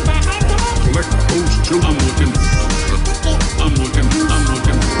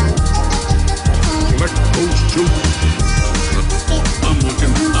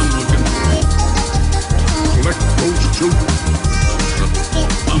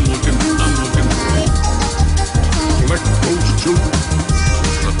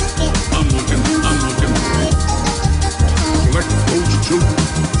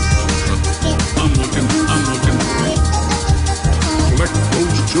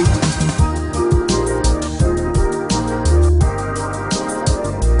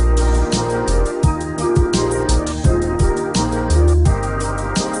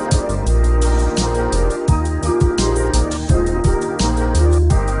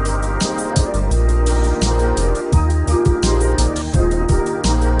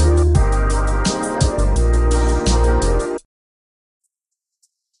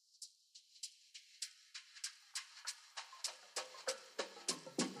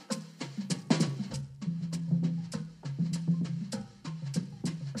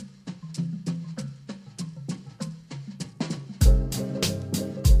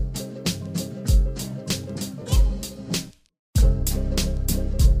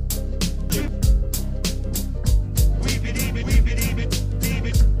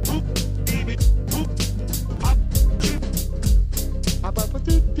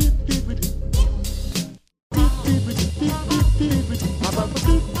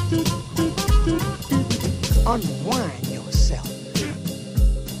 Unwind yourself.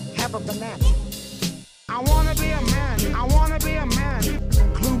 Have a banana. I wanna be a man. I wanna be a man.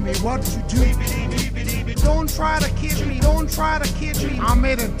 Clue me what you do. Don't try to kid me. Don't try to kid me. I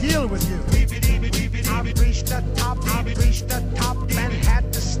made a deal with you. I reached the top. I reached the top and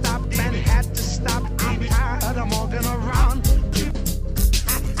had to stop. And had to stop. I'm tired of walking around.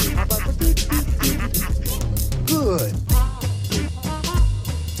 Good.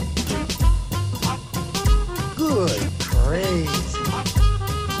 Good. Crazy.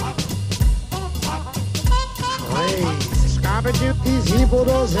 Crazy. Scabba-doo, these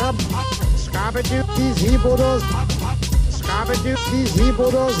Ebodos up. Scabba-doo, these Ebodos. Scabba-doo, these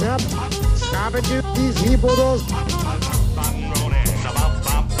Ebodos up. Scabba-doo, these Ebodos.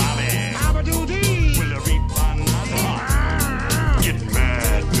 Get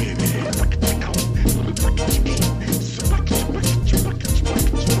mad, baby.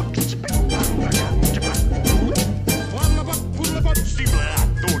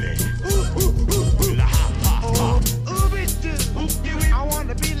 I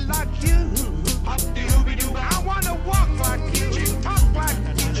wanna be like you. I wanna walk like you, talk like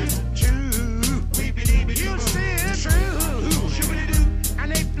you. You say it's true,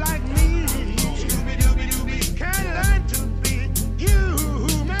 and ape like me. Can learn to be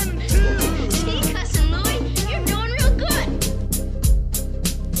human too. Gee, Cousin Louie, you're doing real good.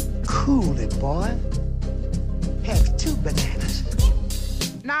 Cool it, boy. Have 2 bananas.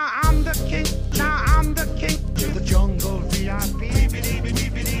 Now I'm the king. Now I'm the king. The jungle VIP.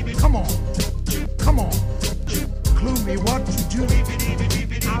 Come on. Come on. Clue me what you do.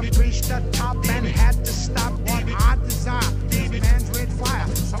 I reached the top and had to stop what I desire. These man's with fire,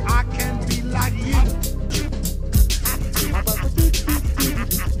 so I can be like you.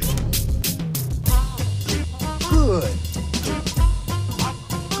 Good.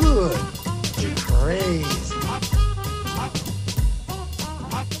 Good. Crazy.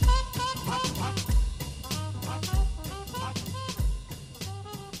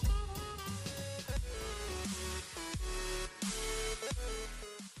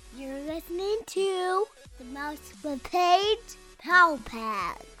 You're listening to the Mouse with Page Pal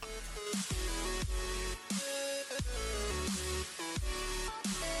Pad.